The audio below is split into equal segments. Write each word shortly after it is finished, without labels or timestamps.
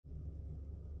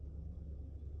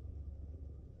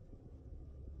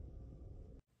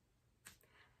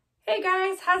Hey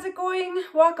guys, how's it going?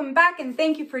 Welcome back and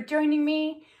thank you for joining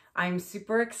me. I'm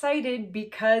super excited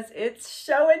because it's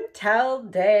show and tell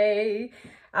day.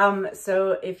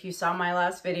 So if you saw my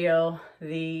last video,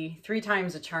 the 3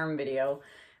 times a charm video,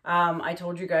 I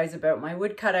told you guys about my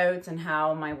wood cutouts and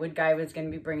how my wood guy was going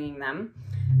to be bringing them.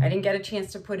 I didn't get a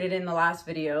chance to put it in the last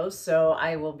video, so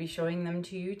I will be showing them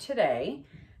to you today.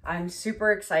 I'm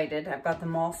super excited. I've got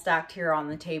them all stacked here on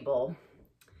the table.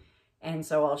 And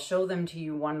so I'll show them to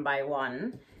you one by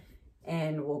one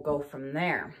and we'll go from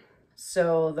there.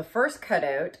 So the first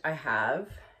cutout I have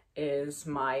is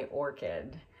my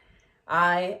orchid.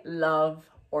 I love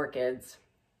orchids.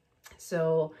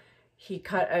 So he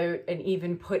cut out and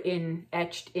even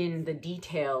etched in the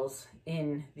details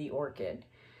in the orchid.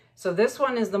 So this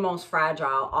one is the most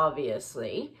fragile,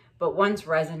 obviously, but once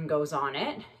resin goes on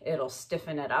it, it'll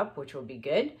stiffen it up, which will be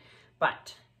good.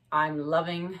 But I'm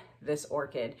loving this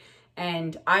orchid.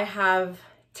 And I have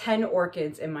 10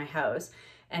 orchids in my house,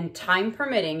 and time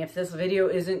permitting, if this video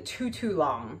isn't too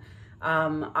long,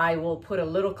 I will put a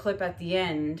little clip at the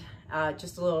end,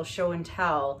 just a little show and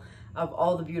tell of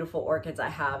all the beautiful orchids I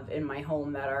have in my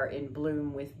home that are in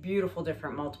bloom with beautiful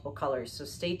different multiple colors. So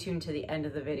stay tuned to the end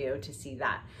of the video to see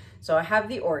that. So I have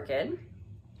the orchid.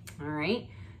 All right,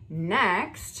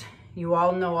 next, you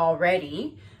all know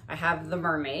already, I have the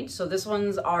mermaid. So this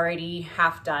one's already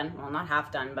half done. Well, not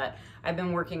half done, but I've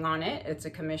been working on it. It's a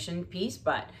commissioned piece,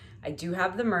 but I do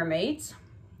have the mermaids.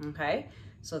 Okay,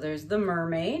 so there's the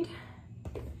mermaid.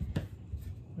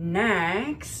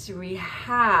 Next, we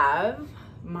have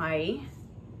my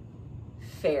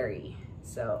fairy.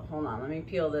 So hold on, let me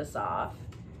peel this off.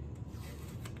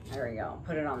 There we go,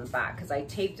 put it on the back because I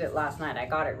taped it last night. I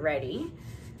got it ready.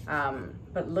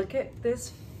 But look at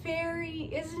this fairy,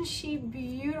 isn't she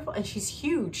beautiful? And she's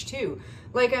huge too.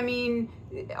 Like, I mean,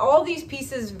 all these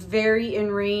pieces vary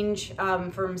in range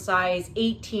from size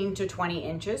 18 to 20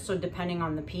 inches, so depending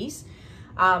on the piece.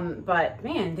 But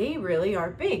man, they really are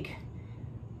big.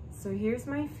 So here's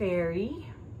my fairy.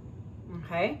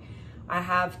 Okay, I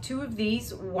have 2 of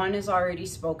these. One is already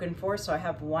spoken for, so I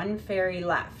have 1 fairy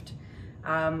left.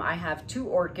 I have 2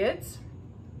 orchids,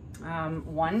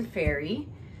 1 fairy.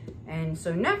 And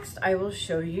so next I will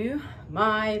show you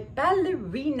my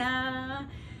ballerina.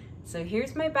 So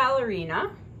here's my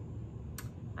ballerina.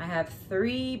 I have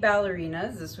 3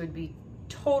 ballerinas. This would be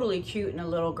totally cute in a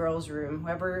little girl's room.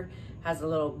 Whoever has a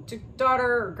little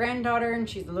daughter or granddaughter and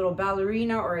she's a little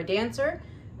ballerina or a dancer,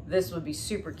 this would be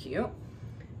super cute.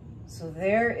 So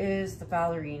there is the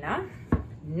ballerina.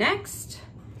 Next,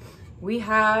 we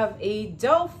have a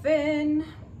dolphin.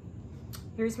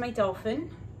 Here's my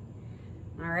dolphin.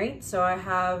 All right, so I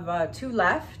have 2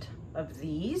 left of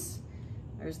these.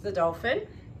 There's the dolphin,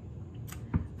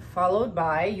 followed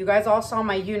by, you guys all saw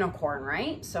my unicorn,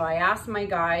 right? So I asked my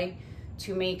guy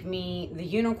to make me the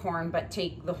unicorn, but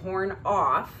take the horn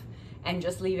off and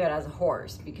just leave it as a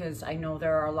horse, because I know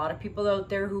there are a lot of people out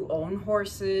there who own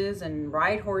horses and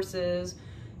ride horses.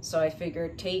 So I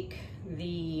figured take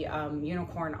the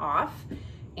unicorn off.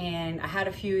 And I had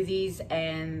a few of these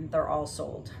and they're all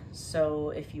sold.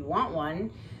 So if you want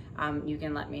one, you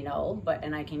can let me know,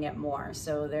 and I can get more.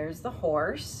 So there's the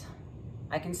horse.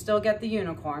 I can still get the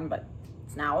unicorn, but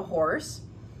it's now a horse.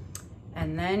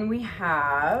 And then we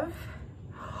have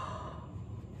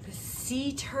the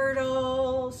sea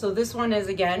turtle. So this one is,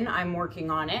 again, I'm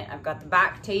working on it. I've got the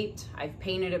back taped. I've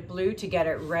painted it blue to get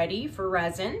it ready for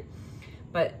resin.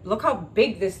 But look how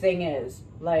big this thing is,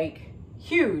 like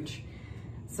huge.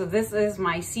 So this is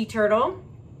my sea turtle.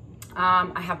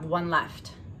 I have 1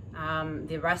 left.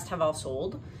 The rest have all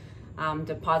sold.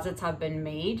 Deposits have been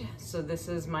made. So this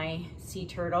is my sea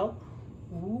turtle.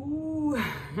 Ooh.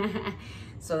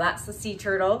 So that's the sea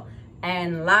turtle.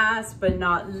 And last but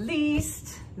not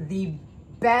least, the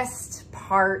best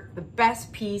part, the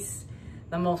best piece,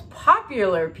 the most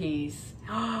popular piece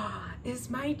is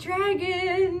my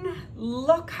dragon.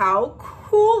 Look how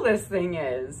cool this thing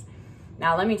is.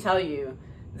 Now let me tell you,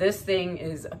 this thing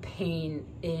is a pain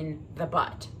in the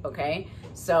butt, okay?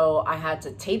 So I had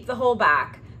to tape the whole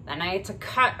back, then I had to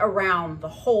cut around the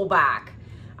whole back,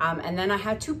 and then I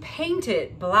had to paint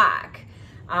it black.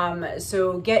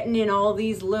 So getting in all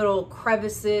these little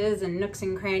crevices and nooks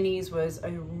and crannies was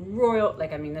a royal,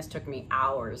 like, I mean, this took me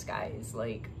hours, guys.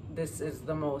 Like, this is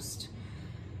the most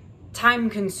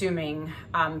time-consuming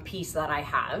piece that I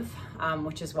have,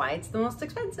 which is why it's the most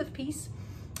expensive piece.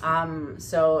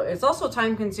 So it's also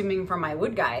time consuming for my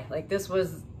wood guy. Like, this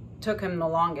took him the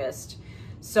longest.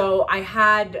 So I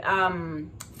had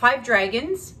 5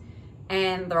 dragons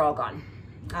and they're all gone.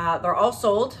 They're all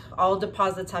sold. All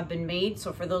deposits have been made.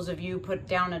 So for those of you who put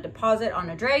down a deposit on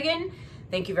a dragon,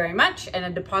 Thank you very much. And a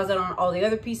deposit on all the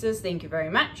other pieces. Thank you very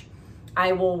much.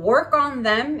 I will work on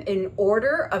them in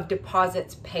order of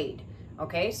deposits paid.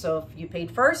 Okay, so if you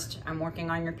paid first, I'm working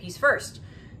on your piece first.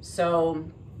 So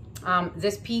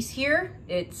this piece here,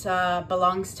 it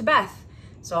belongs to Beth.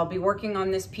 So I'll be working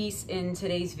on this piece in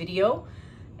today's video.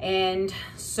 And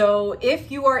so if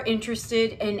you are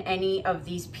interested in any of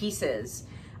these pieces,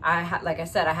 like I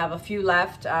said, I have a few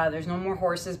left. There's no more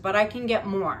horses, but I can get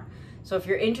more. So if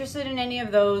you're interested in any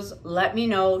of those, let me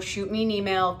know. Shoot me an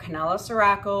email,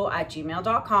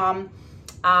 kanellaciraco@gmail.com.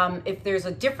 If there's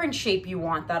a different shape you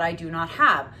want that I do not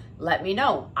have, let me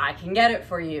know. I can get it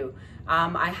for you.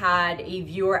 I had a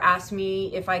viewer ask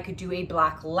me if I could do a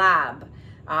black lab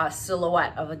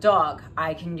silhouette of a dog.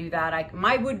 I can do that.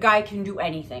 My wood guy can do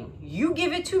anything. You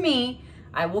give it to me,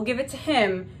 I will give it to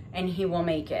him, and he will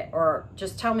make it. Or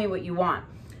just tell me what you want.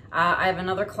 I have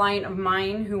another client of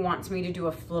mine who wants me to do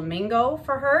a flamingo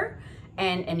for her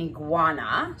and an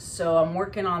iguana. So I'm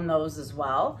working on those as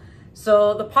well.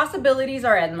 So the possibilities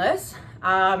are endless.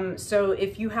 So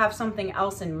if you have something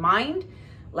else in mind,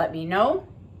 let me know.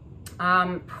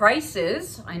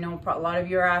 Prices, I know a lot of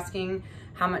you are asking,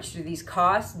 how much do these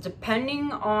cost?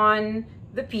 Depending on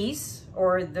the piece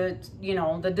or the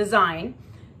design,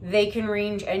 they can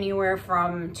range anywhere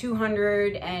from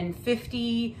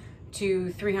 $250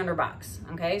 to $300,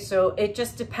 okay? So it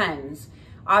just depends.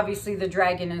 Obviously the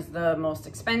dragon is the most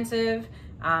expensive,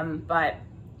 but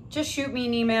just shoot me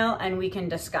an email and we can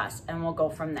discuss and we'll go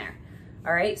from there.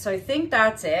 All right, so I think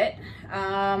that's it.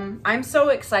 I'm so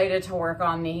excited to work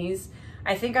on these.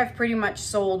 I think I've pretty much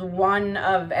sold one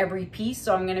of every piece,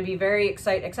 so I'm gonna be very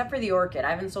excited, except for the orchid.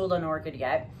 I haven't sold an orchid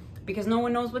yet because no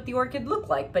one knows what the orchid looked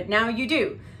like, but now you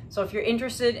do. So if you're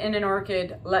interested in an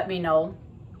orchid, let me know.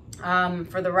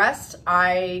 For the rest,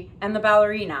 I am the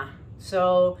ballerina.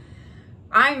 So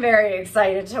I'm very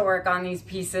excited to work on these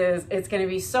pieces. It's gonna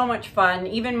be so much fun.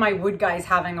 Even my wood guy's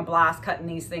having a blast cutting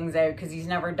these things out because he's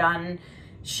never done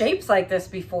shapes like this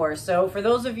before. So for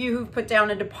those of you who've put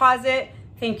down a deposit,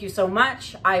 thank you so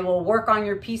much. I will work on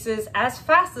your pieces as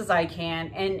fast as I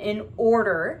can and in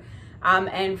order.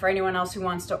 And for anyone else who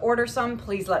wants to order some,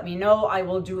 please let me know. I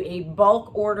will do a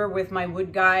bulk order with my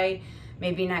wood guy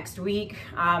maybe next week.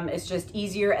 It's just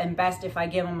easier and best if I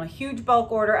give them a huge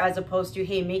bulk order as opposed to,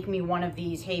 hey, make me one of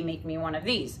these. Hey, make me one of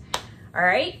these. All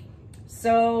right.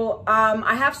 So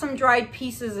I have some dried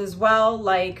pieces as well,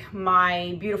 like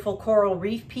my beautiful coral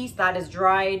reef piece that is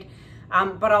dried.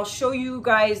 But I'll show you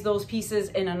guys those pieces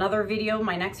in another video,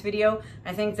 my next video.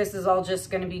 I think this is all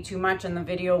just gonna be too much and the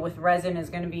video with resin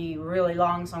is gonna be really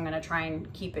long, so I'm gonna try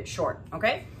and keep it short,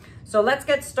 okay? So let's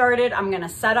get started. I'm gonna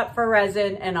set up for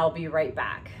resin and I'll be right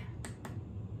back.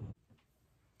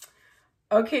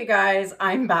 Okay guys,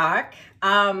 I'm back.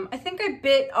 I think I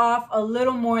bit off a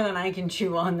little more than I can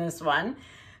chew on this one.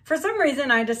 For some reason,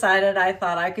 I decided I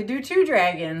thought I could do 2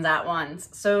 dragons at once.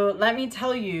 So let me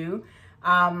tell you,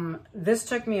 this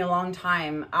took me a long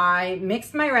time. I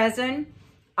mixed my resin.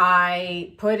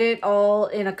 I put it all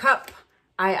in a cup.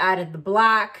 I added the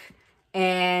black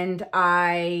and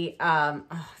oh,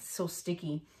 it's so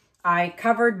sticky. I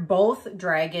covered both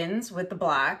dragons with the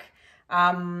black.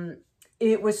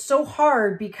 It was so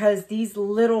hard because these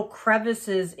little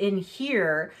crevices in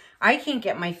here, I can't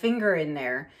get my finger in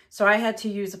there. So I had to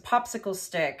use a popsicle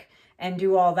stick and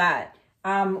do all that.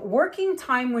 Working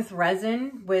time with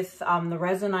resin, with the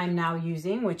resin I'm now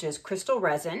using, which is Krystal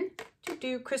resin,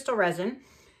 Krystal resin,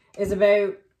 is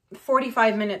about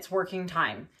 45 minutes working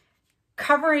time.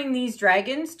 Covering these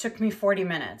dragons took me 40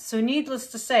 minutes. So needless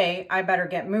to say, I better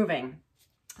get moving.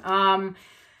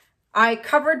 I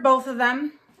covered both of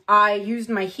them. I used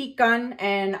my heat gun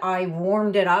and I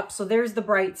warmed it up. So there's the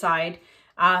bright side.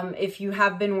 If you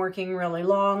have been working really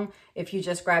long, if you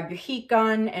just grab your heat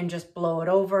gun and just blow it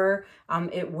over,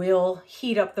 it will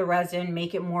heat up the resin,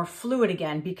 make it more fluid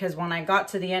again. Because when I got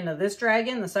to the end of this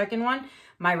dragon, the second one,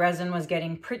 my resin was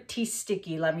getting pretty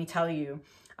sticky, let me tell you.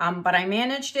 But I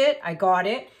managed it, I got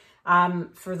it.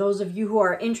 For those of you who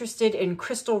are interested in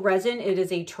Krystal resin, it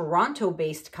is a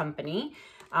Toronto-based company.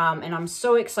 And I'm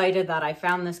so excited that I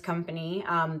found this company.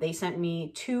 They sent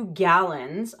me 2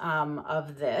 gallons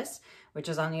of this, which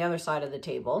is on the other side of the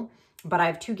table. But I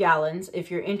have 2 gallons. If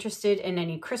you're interested in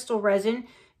any Krystal resin,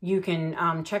 you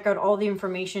can check out all the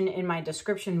information in my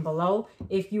description below.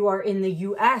 If you are in the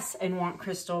US and want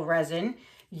Krystal resin,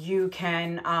 you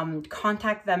can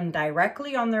contact them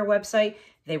directly on their website.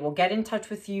 They will get in touch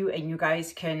with you and you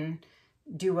guys can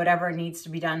do whatever needs to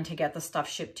be done to get the stuff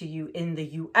shipped to you in the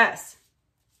US.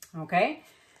 Okay,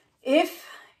 if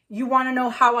you want to know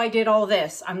how I did all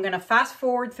this, I'm going to fast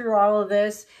forward through all of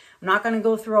this. I'm not going to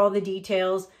go through all the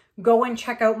details. go and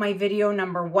check out my video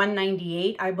number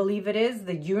 198, I believe it is,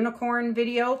 the unicorn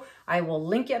video. I will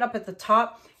link it up at the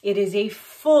top. It is a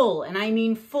full, and I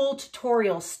mean full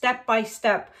tutorial, step by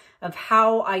step of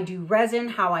how I do resin,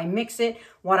 how I mix it,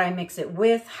 what I mix it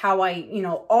with, how I, you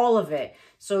know, all of it.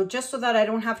 So just so that I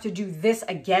don't have to do this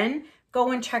again,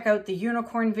 go and check out the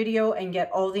unicorn video and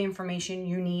get all the information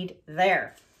you need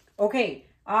there. Okay,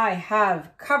 I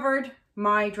have covered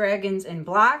my dragons in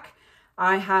black.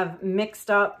 I have mixed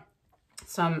up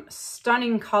some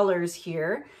stunning colors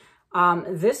here.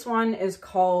 This one is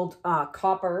called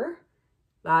copper.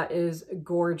 That is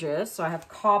gorgeous. So I have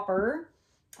copper.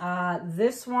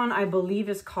 This one I believe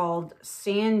is called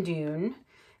sand dune.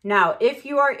 Now, if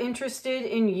you are interested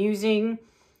in using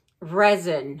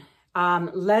resin,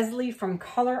 Leslie from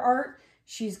ColourArte,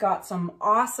 she's got some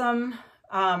awesome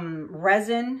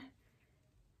resin.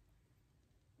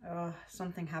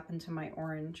 Something happened to my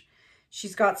orange.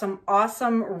 She's got some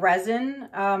awesome resin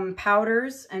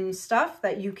powders and stuff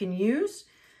that you can use.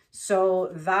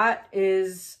 So that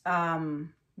is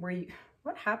where you,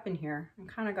 what happened here? I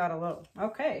kind of got a little,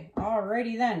 okay,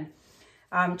 alrighty then.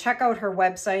 Check out her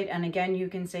website, and again, you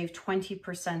can save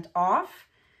 20% off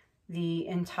the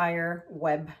entire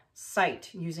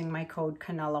website using my code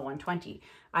Kanella120.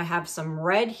 I have some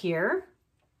red here,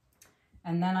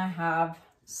 and then I have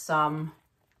some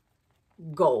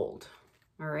gold.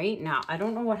 All right, now I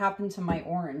don't know what happened to my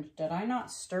orange. Did I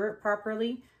not stir it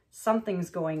properly? Something's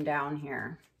going down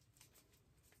here.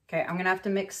 Okay, I'm gonna have to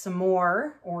mix some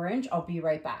more orange. I'll be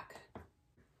right back.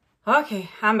 Okay,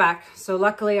 I'm back. So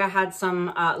luckily I had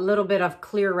some little bit of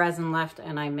clear resin left,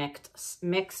 and I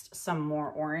mixed some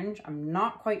more orange. I'm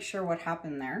not quite sure what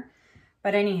happened there,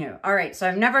 but anywho. All right, so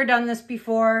I've never done this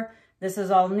before. This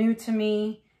is all new to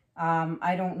me.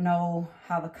 I don't know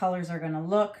how the colors are gonna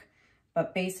look,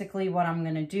 but basically what I'm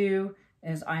gonna do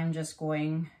is I'm just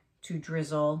going to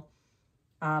drizzle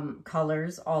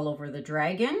colors all over the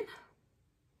dragon.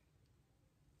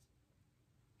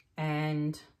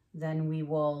 And then we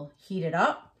will heat it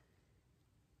up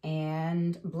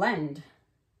and blend.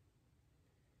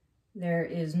 There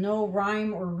is no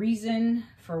rhyme or reason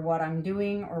for what I'm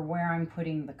doing or where I'm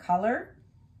putting the color.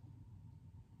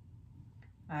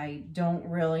 I don't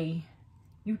really,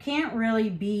 you can't really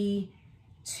be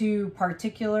too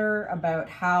particular about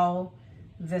how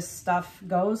this stuff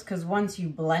goes, because once you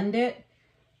blend it,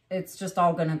 it's just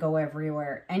all gonna go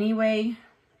everywhere anyway.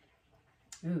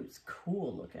 Ooh, it's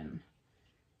cool looking.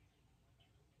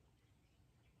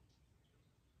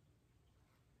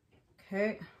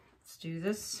 Okay, let's do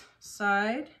this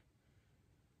side.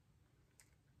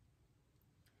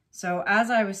 So as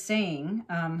I was saying,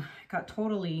 I got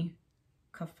totally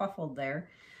kerfuffled there.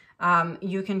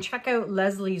 You can check out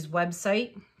Leslie's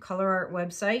website, ColourArte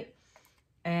website,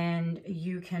 and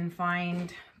you can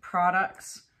find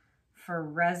products for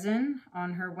resin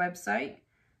on her website.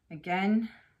 Again,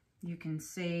 you can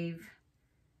save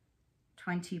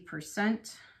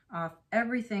 20% off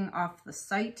everything off the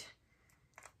site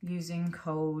using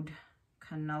code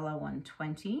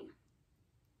Kanella120.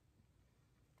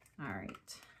 All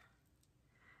right.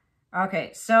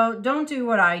 Okay, so don't do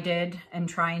what I did and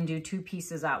try and do two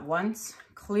pieces at once.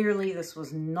 Clearly, this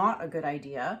was not a good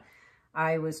idea.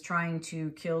 I was trying to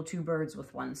kill two birds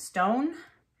with one stone,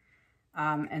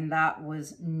 and that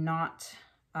was not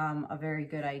a very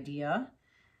good idea.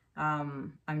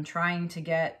 I'm trying to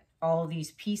get all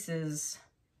these pieces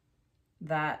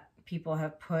that people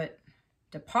have put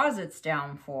deposits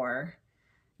down for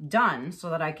done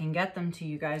so that I can get them to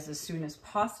you guys as soon as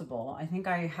possible. I think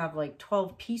I have like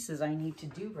 12 pieces I need to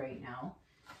do right now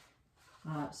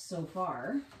so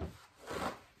far.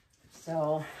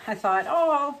 So I thought, oh,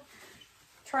 I'll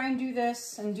try and do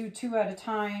this and do two at a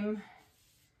time.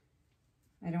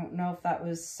 I don't know if that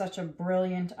was such a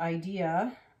brilliant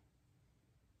idea.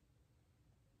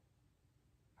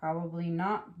 Probably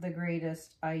not the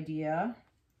greatest idea,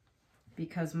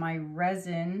 because my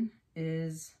resin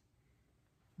is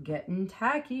getting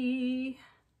tacky.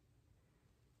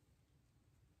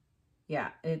 Yeah,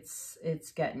 it's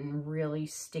getting really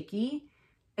sticky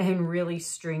and really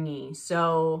stringy.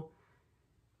 So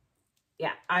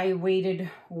yeah, I waited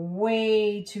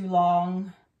way too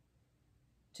long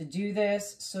to do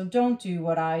this. So don't do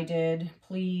what I did,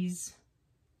 please.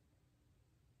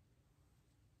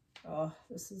 Oh,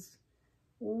 this is,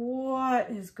 what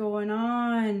is going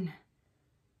on?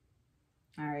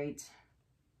 All right.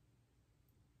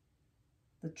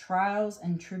 The trials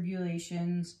and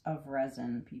tribulations of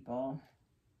resin, people.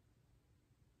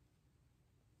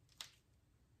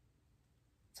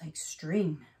 It's like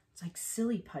string. It's like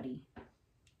silly putty.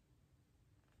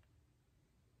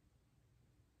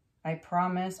 I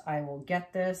promise I will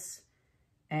get this,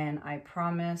 and I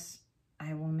promise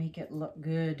I will make it look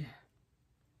good.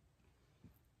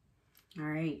 All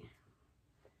right.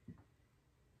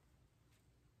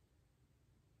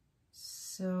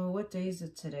 So what day is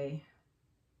it today?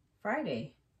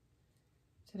 Friday.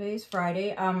 Today's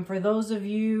Friday. For those of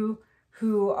you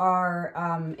who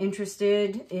are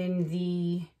interested in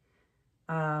the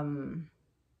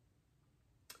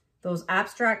those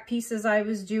abstract pieces I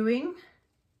was doing,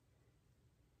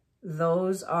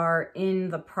 those are in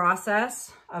the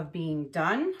process of being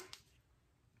done.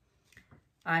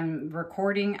 I'm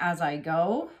recording as I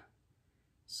go,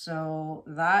 so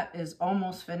that is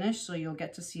almost finished, so you'll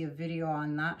get to see a video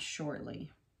on that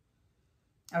shortly.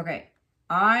 Okay,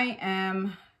 I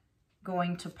am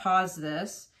going to pause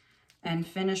this and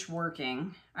finish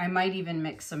working. I might even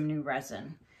mix some new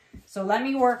resin. So let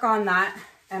me work on that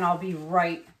and I'll be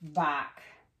right back.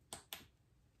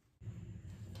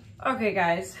 Okay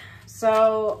guys,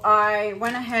 so I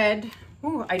went ahead,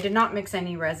 I did not mix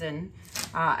any resin.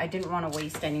 I didn't want to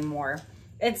waste any more.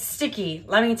 It's sticky,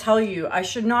 let me tell you. I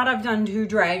should not have done 2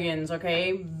 dragons,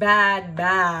 okay? Bad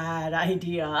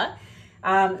idea.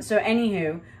 So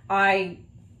anywho, I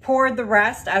poured the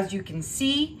rest, as you can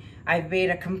see. I've made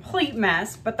a complete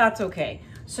mess, but that's okay.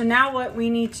 So now what we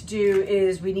need to do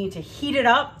is we need to heat it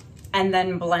up and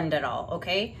then blend it all,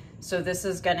 okay? So this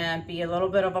is gonna be a little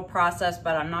bit of a process,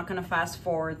 but I'm not gonna fast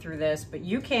forward through this, but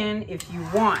you can if you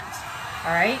want,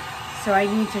 all right? So I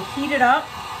need to heat it up,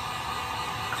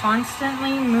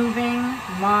 constantly moving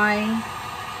my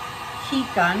heat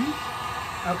gun,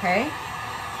 okay?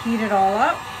 Heat it all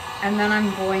up, and then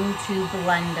I'm going to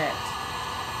blend it.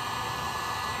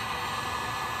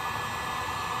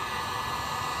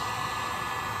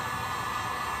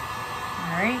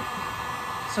 All right,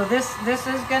 so this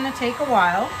is gonna take a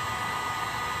while.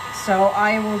 So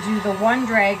I will do the 1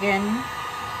 dragon,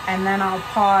 and then I'll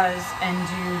pause and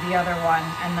do the other one,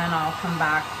 and then I'll come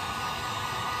back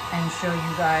and show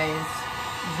you guys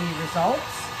the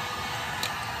results.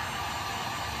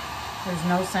 There's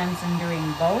no sense in doing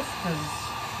both because,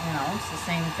 you know, it's the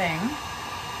same thing.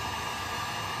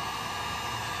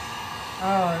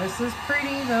 Oh, this is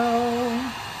pretty though.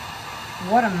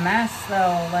 What a mess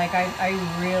though. Like I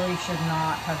really should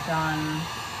not have done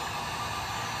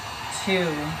 2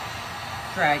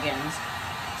 dragons.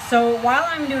 So while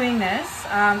I'm doing this,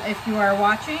 if you are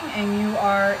watching and you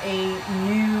are a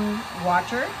new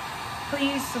watcher,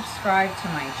 please subscribe to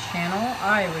my channel.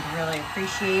 I would really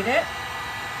appreciate it.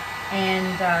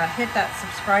 And hit that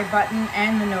subscribe button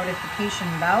and the notification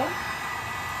bell.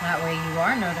 That way you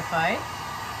are notified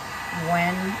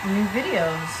when new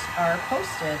videos are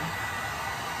posted.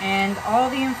 And all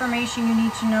the information you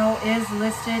need to know is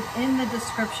listed in the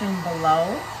description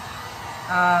below.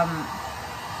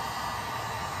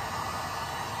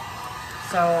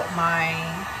 So my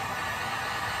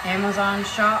Amazon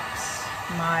shops,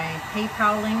 my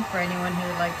PayPal link for anyone who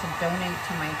would like to donate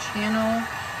to my channel.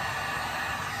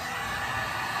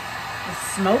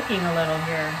 It's smoking a little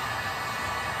here.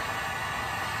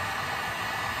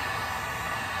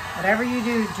 Whatever you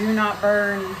do, do not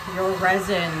burn your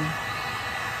resin.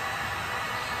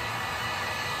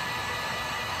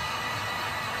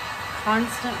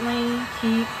 Constantly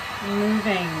keep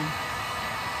moving.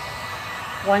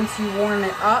 Once you warm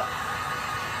it up,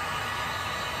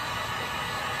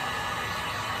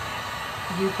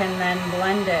 you can then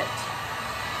blend it.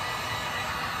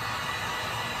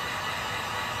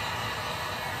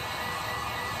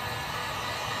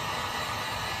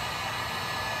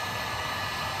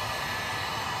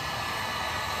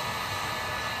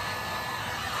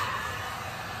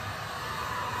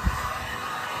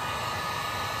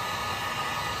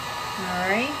 All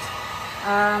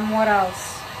right, what else?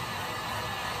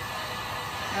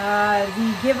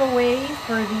 The giveaway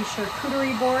for the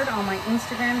charcuterie board on my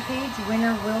Instagram page,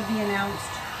 winner will be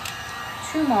announced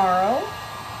tomorrow.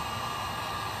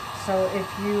 So if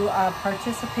you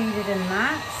participated in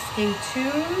that, stay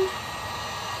tuned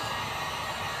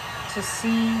to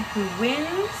see who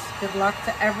wins. Good luck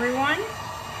to everyone.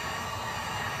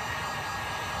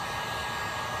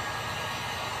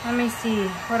 Let me see,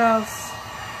 what else?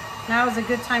 Now is a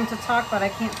good time to talk, but I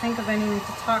can't think of anything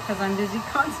to talk because I'm busy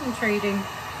concentrating.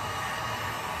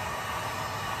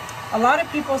 A lot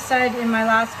of people said in my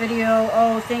last video,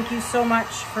 oh, thank you so much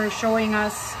for showing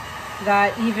us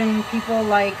that even people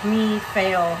like me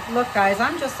fail. Look guys,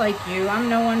 I'm just like you. I'm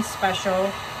no one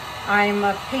special. I'm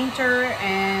a painter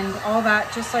and all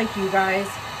that, just like you guys.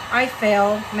 I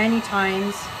fail many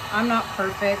times. I'm not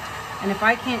perfect. And if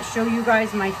I can't show you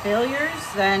guys my failures,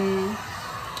 then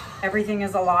everything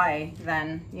is a lie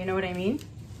then. You know what I mean?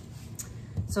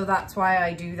 So that's why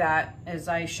I do that, is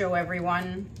I show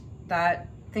everyone that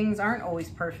things aren't always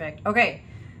perfect. Okay.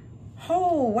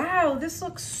 Oh, wow, this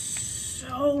looks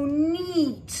so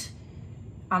neat.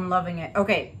 I'm loving it.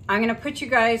 Okay, I'm gonna put you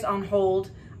guys on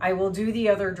hold. I will do the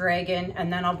other dragon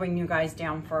and then I'll bring you guys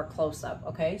down for a close-up,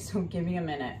 okay? So give me a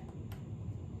minute.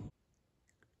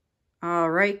 All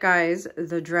right, guys,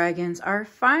 the dragons are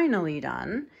finally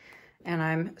done and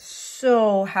I'm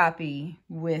so happy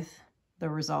with the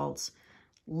results.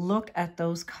 Look at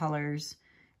those colors.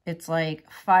 It's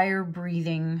like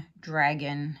fire-breathing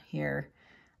dragon here.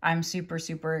 I'm super,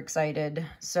 super excited.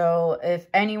 So if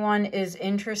anyone is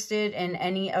interested in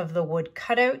any of the wood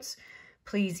cutouts,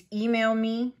 please email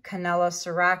me,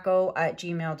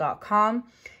 canellaciraco@gmail.com.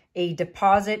 A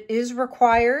deposit is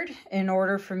required in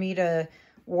order for me to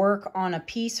work on a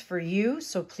piece for you,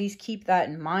 so please keep that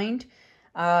in mind.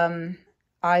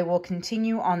 I will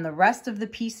continue on the rest of the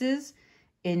pieces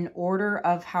in order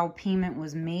of how payment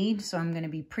was made, so I'm going to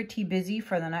be pretty busy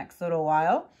for the next little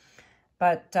while.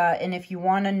 But, and if you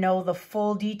want to know the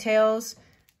full details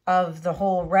of the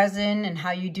whole resin and how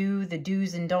you do the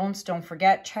do's and don'ts, don't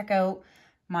forget, check out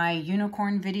my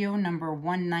unicorn video number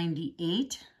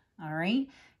 198. All right.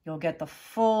 You'll get the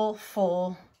full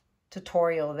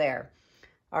tutorial there.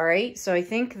 All right. So I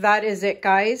think that is it,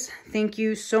 guys. Thank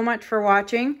you so much for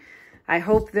watching. I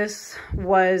hope this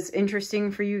was interesting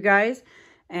for you guys.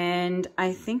 And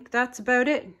I think that's about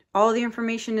it. All the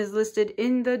information is listed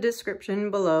in the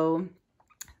description below.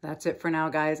 That's it for now,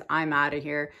 guys. I'm out of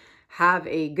here. Have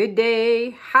a good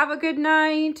day. Have a good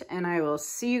night. And I will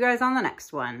see you guys on the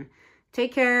next one.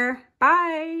 Take care.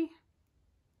 Bye.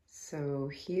 So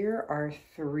here are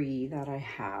 3 that I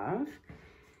have.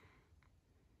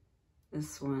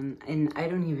 This one, and I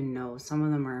don't even know. Some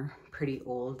of them are pretty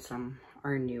old. Some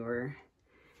are newer.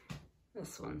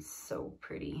 This one's so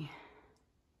pretty.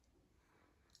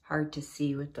 Hard to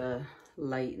see with the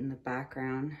light in the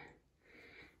background.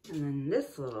 And then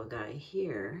this little guy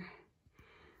here,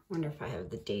 wonder if I have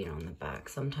the date on the back.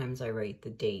 Sometimes I write the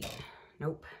date.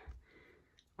 Nope.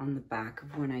 On the back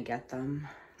of when I get them.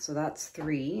 So that's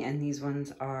 3, and these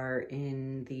ones are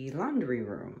in the laundry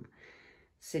room,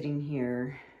 sitting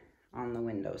here on the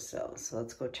windowsill. So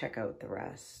let's go check out the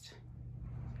rest.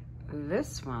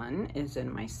 This one is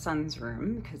in my son's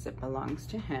room because it belongs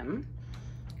to him.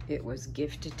 It was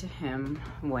gifted to him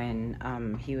when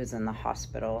he was in the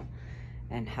hospital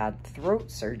and had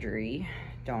throat surgery.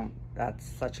 That's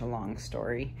such a long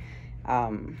story.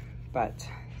 But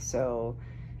so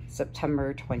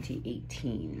September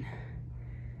 2018.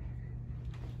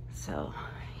 So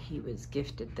he was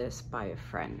gifted this by a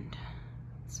friend.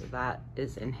 So that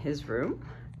is in his room.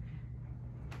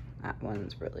 That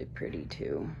one's really pretty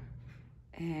too.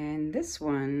 And this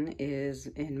one is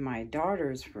in my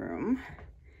daughter's room.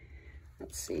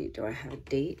 Let's see, do I have a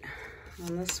date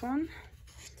on this one?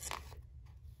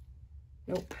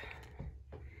 Nope.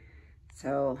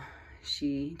 So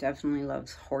she definitely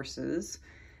loves horses,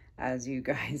 as you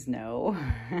guys know.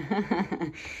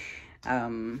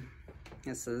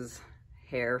 This is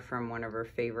hair from one of her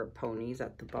favorite ponies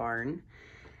at the barn.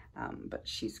 But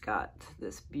she's got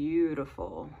this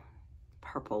beautiful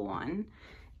purple one.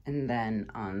 And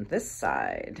then on this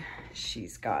side,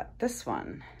 she's got this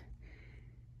one.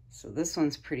 So this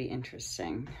one's pretty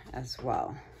interesting as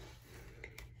well.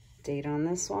 Date on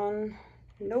this one?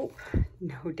 Nope,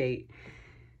 no date.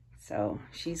 So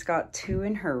she's got 2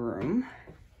 in her room.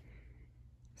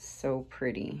 So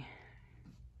pretty.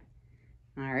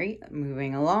 All right,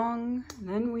 moving along.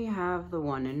 Then we have the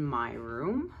one in my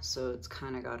room. So it's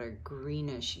kind of got a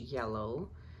greenish yellow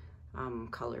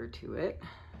color to it.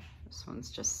 This one's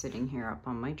just sitting here up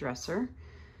on my dresser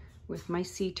with my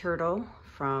sea turtle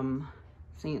from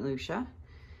St. Lucia.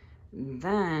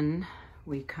 Then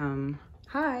we come,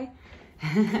 hi,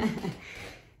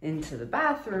 into the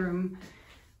bathroom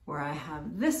where I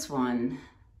have this one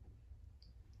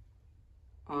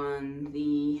on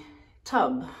the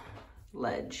tub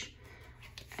ledge,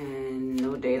 and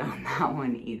no date on that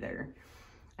one either.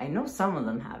 I know some of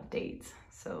them have dates,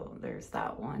 so there's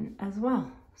that one as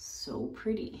well. So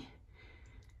pretty.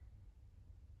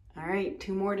 All right,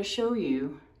 2 more to show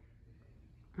you.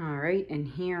 All right, and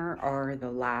here are the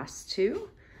last 2.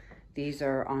 These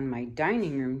are on my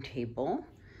dining room table.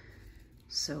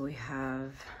 So we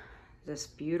have this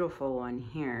beautiful one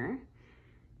here.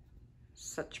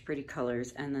 Such pretty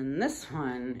colors. And then this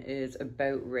one is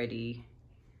about ready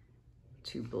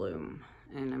to bloom.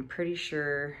 And I'm pretty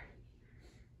sure,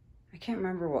 I can't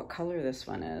remember what color this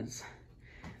one is,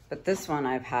 but this one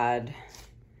I've had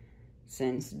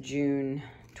since June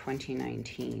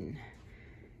 2019.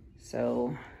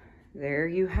 So there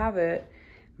you have it.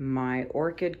 my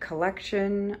orchid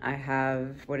collection. I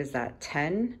have, what is that,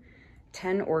 10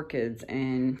 orchids,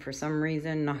 and for some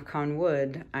reason, knock on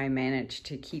wood, I managed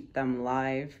to keep them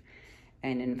live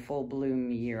and in full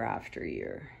bloom year after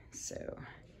year. So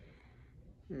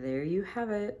there you have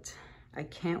it. I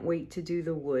can't wait to do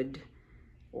the wood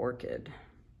orchid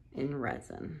in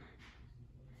resin.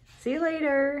 See you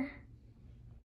later.